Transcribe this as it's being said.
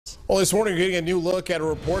Well, this morning, we're getting a new look at a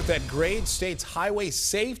report that grades states' highway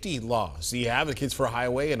safety laws. The advocates for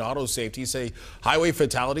highway and auto safety say highway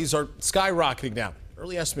fatalities are skyrocketing now.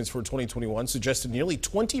 Early estimates for 2021 suggested nearly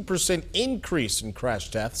 20% increase in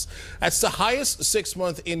crash deaths. That's the highest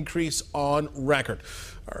 6-month increase on record.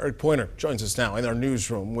 Eric Pointer joins us now in our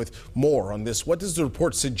newsroom with more on this. What does the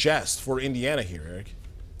report suggest for Indiana here, Eric?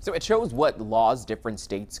 So it shows what laws different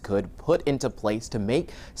states could put into place to make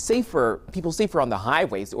people safer on the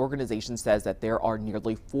highways. The organization says that there are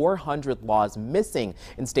nearly 400 laws missing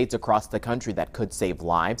in states across the country that could save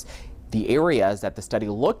lives. The areas that the study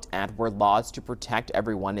looked at were laws to protect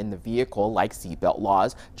everyone in the vehicle, like seatbelt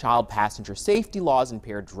laws, child passenger safety laws,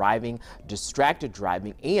 impaired driving, distracted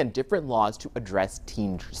driving, and different laws to address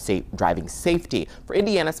teen driving safety. For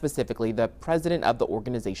Indiana specifically, the president of the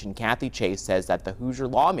organization, Kathy Chase, says that the Hoosier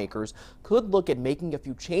lawmakers could look at making a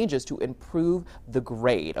few changes to improve the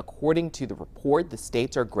grade. According to the report, the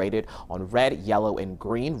states are graded on red, yellow, and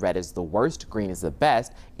green. Red is the worst, green is the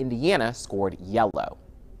best. Indiana scored yellow.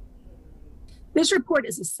 This report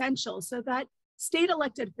is essential so that state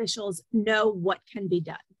elected officials know what can be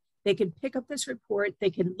done. They can pick up this report, they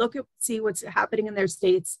can see what's happening in their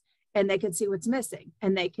states, and they can see what's missing,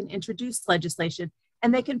 and they can introduce legislation,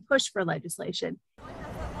 and they can push for legislation.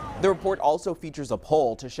 The report also features a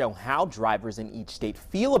poll to show how drivers in each state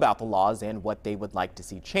feel about the laws and what they would like to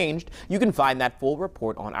see changed. You can find that full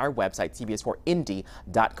report on our website,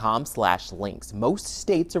 cbs4indy.com/links. Most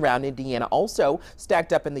states around Indiana also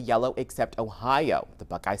stacked up in the yellow except Ohio. The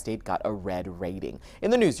Buckeye State got a red rating.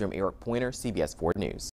 In the newsroom, Eric Pointer, CBS 4 News.